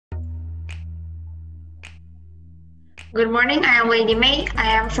Good morning, I am Lady May.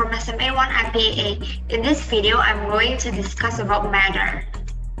 I am from SMA1 IPA. In this video, I'm going to discuss about matter.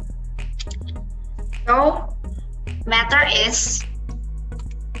 So, matter is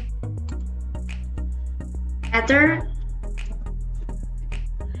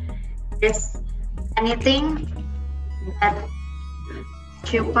anything that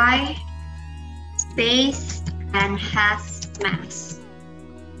occupies space and has mass.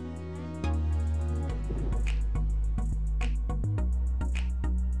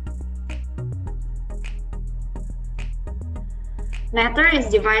 Matter is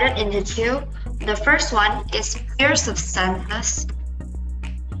divided into two. The first one is pure substances.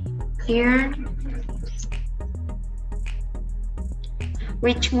 Pure,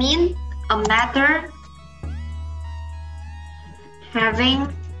 which means a matter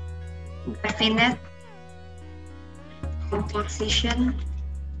having definite composition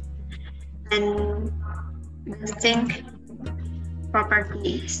and distinct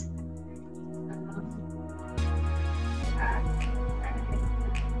properties.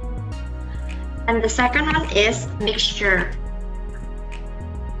 And the second one is mixture.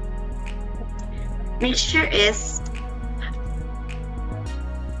 Mixture is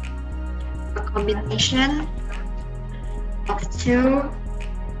a combination of two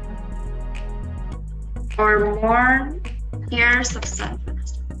or more pure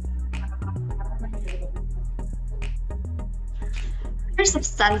substances. Pure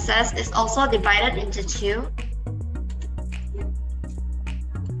substances is also divided into two.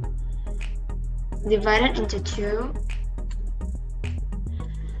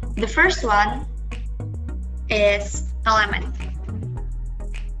 The first one is element.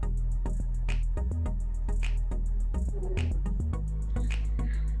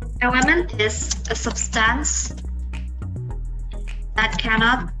 Element is a substance that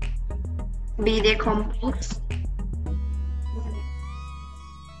cannot be decomposed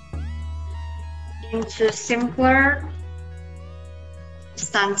into simpler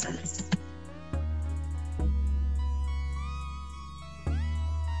substances.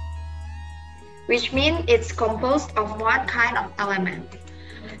 Which means it's composed of one kind of element.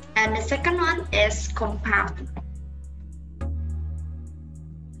 And the second one is compound.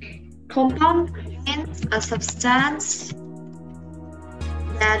 Compound means a substance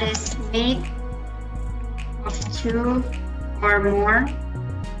that is made of two or more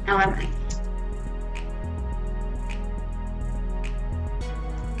elements.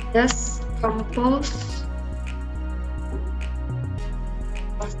 Thus composed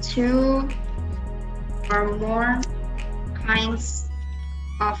of two or more kinds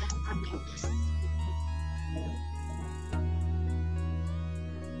of atoms.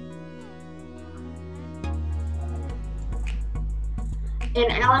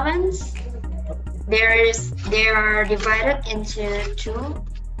 In elements, they are divided into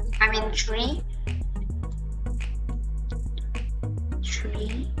three.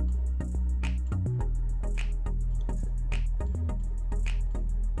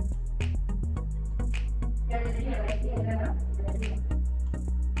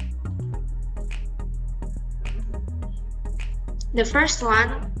 The first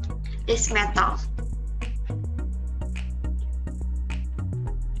one is metal.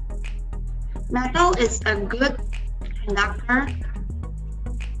 Metal is a good conductor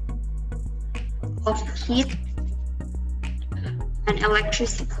of heat and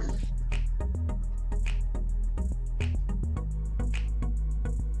electricity.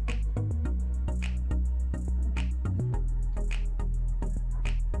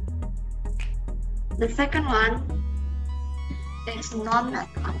 The second one is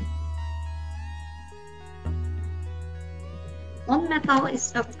non-metal. Non-metal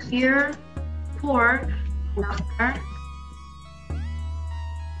is a poor conductor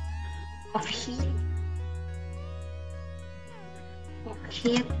of heat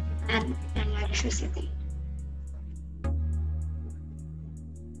and electricity.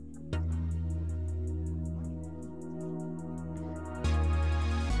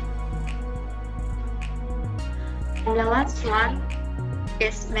 And the last one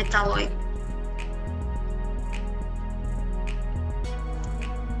is metalloid.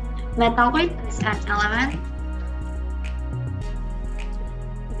 Metalloid is an element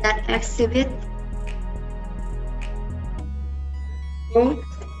that exhibits both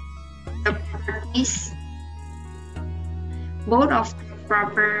of the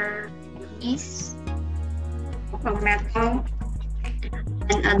properties of a metal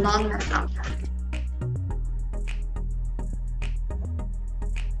and a non-metal.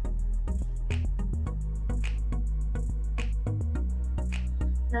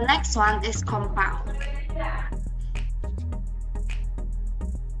 The next one is compound.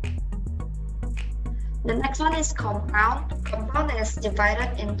 The next one is compound. Compound is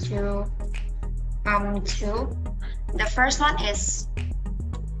divided into two. The first one is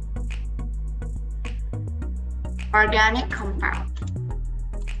organic compound.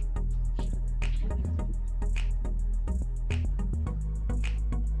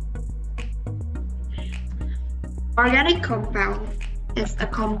 Organic compound is a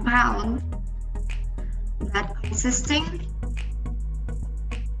compound that consisting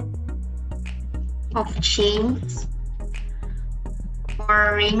of chains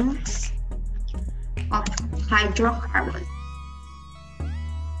or rings of hydrocarbon.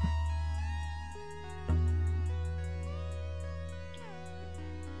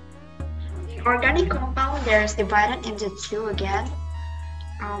 The organic compound there is divided into two again.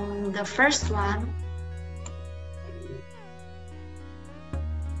 The first one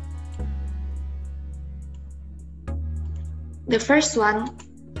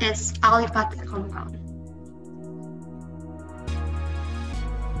is aliphatic compound.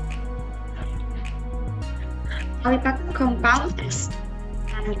 Aliphatic compound is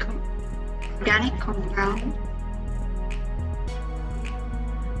an organic compound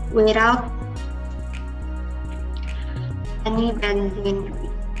without any benzene ring.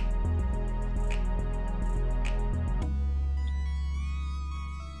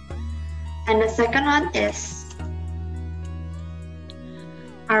 And the second one is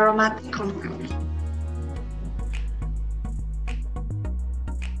aromatic compound.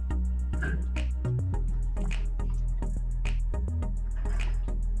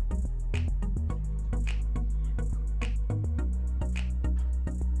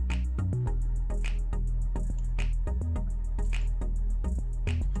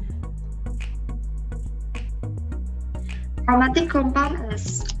 Aromatic compound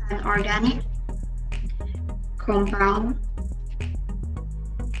is an organic compound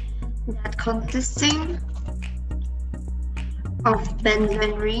that consisting of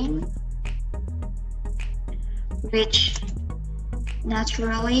benzene ring, which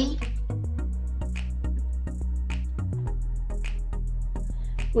naturally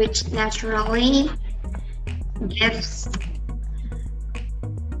gives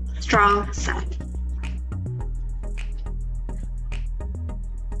strong scent.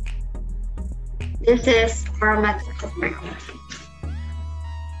 This is aromatic compound.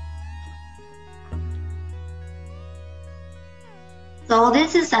 So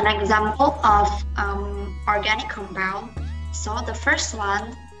this is an example of organic compound. So the first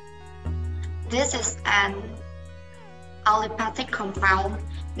one, this is an aliphatic compound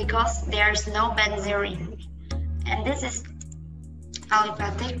because there's no benzene ring, and this is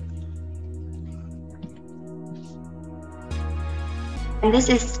aliphatic, and this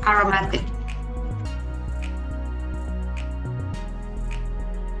is aromatic.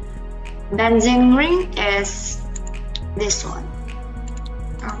 Benzene ring is this one.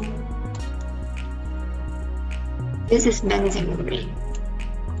 This is benzene ring.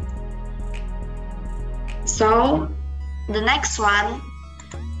 So the next one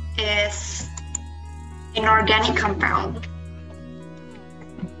is inorganic compound.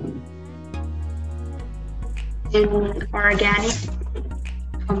 Inorganic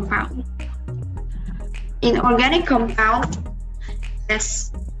compound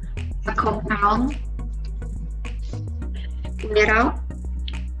is a compound without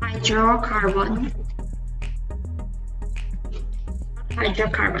hydrocarbons.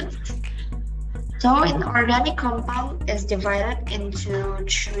 So inorganic compound is divided into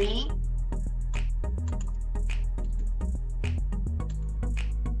three.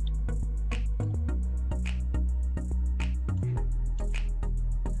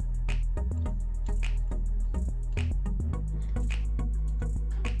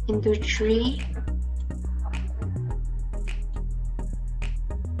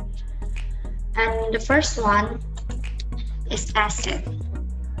 And the first one is acid.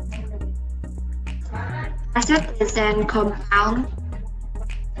 Acid is a compound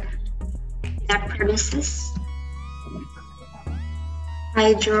that produces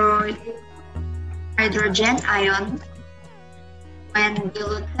hydrogen ion when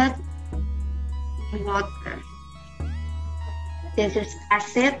diluted in water. This is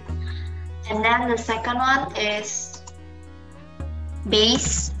acid. And then the second one is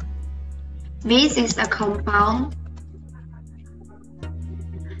base. Base is a compound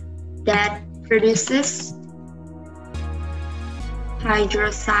that produces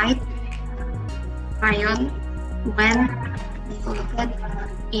hydroxide ion when diluted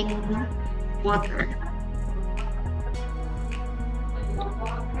in water.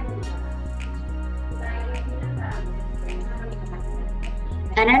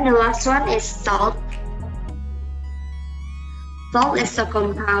 And then the last one is salt. Salt is a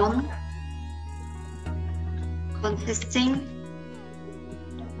compound consisting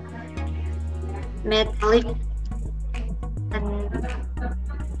metallic and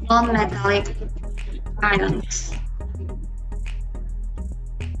non-metallic ions.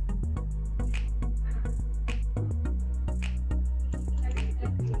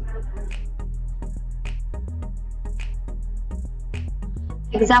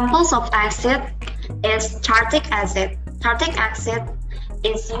 Examples of acid is tartic acid. Tartic acid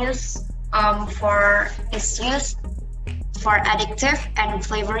is used for additive and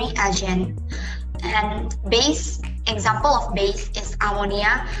flavoring agent. And base, example of base is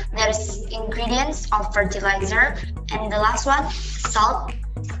ammonia. There's ingredients of fertilizer. And the last one, salt.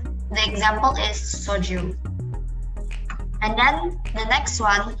 The example is sodium. And then the next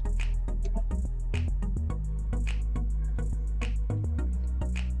one,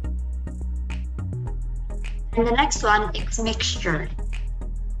 is mixture.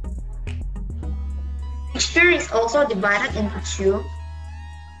 Mixture is also divided into two.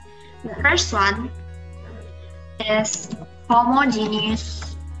 The first one is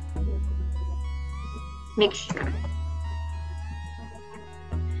homogeneous mixture.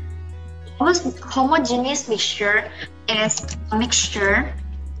 Homogeneous mixture is a mixture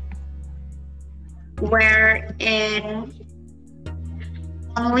wherein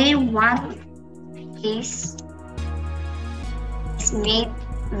only one piece is made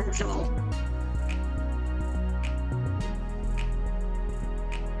visible.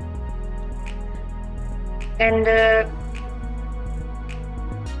 And the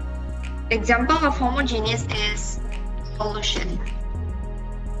example of homogeneous is solution.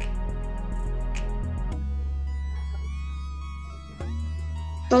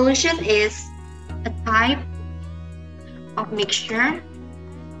 Solution is a type of mixture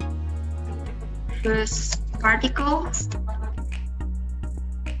whose particles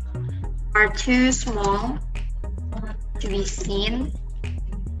are too small to be seen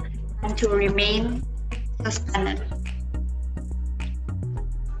and to remain suspended.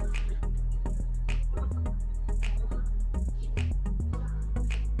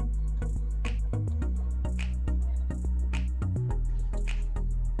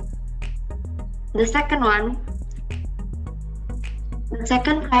 The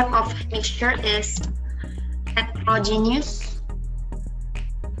second type of mixture is heterogeneous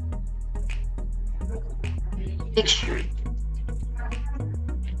mixture.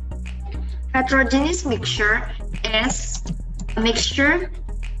 Heterogeneous mixture is a mixture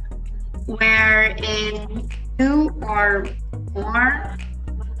wherein two or more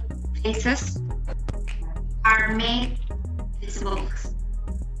phases are made visible.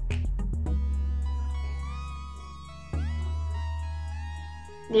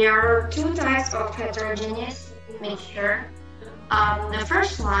 There are two types of heterogeneous mixture. The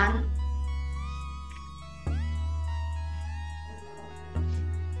first one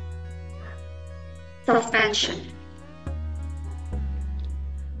suspension.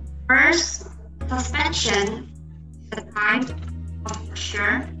 First, suspension is a type of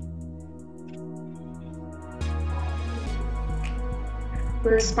mixture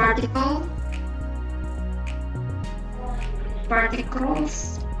whose particles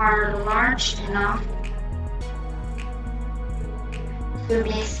are large enough to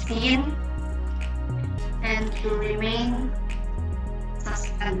be seen and to remain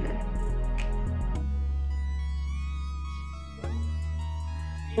suspended.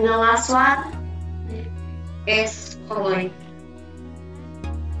 And the last one is colloid.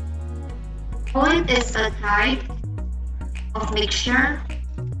 Colloid is a type of mixture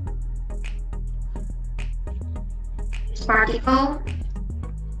whose particles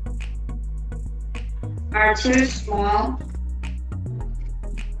are too small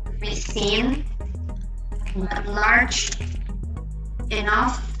to be seen but large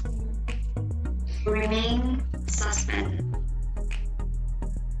enough to remain suspended.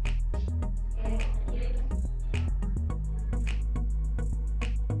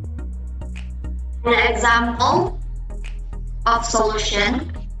 The example of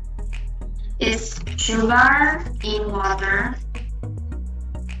solution is sugar in water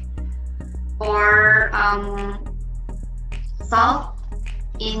or salt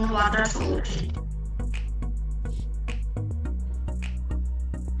in water solution.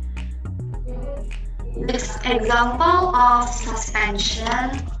 This example of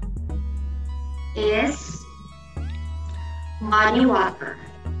suspension is muddy water.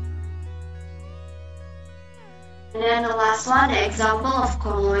 And then the last one, the example of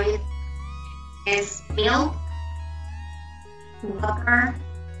colloid is milk, butter,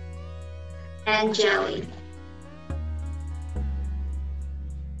 and jelly.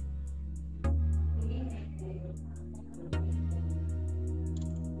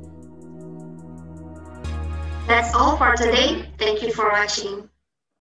 That's all for today. Thank you for watching.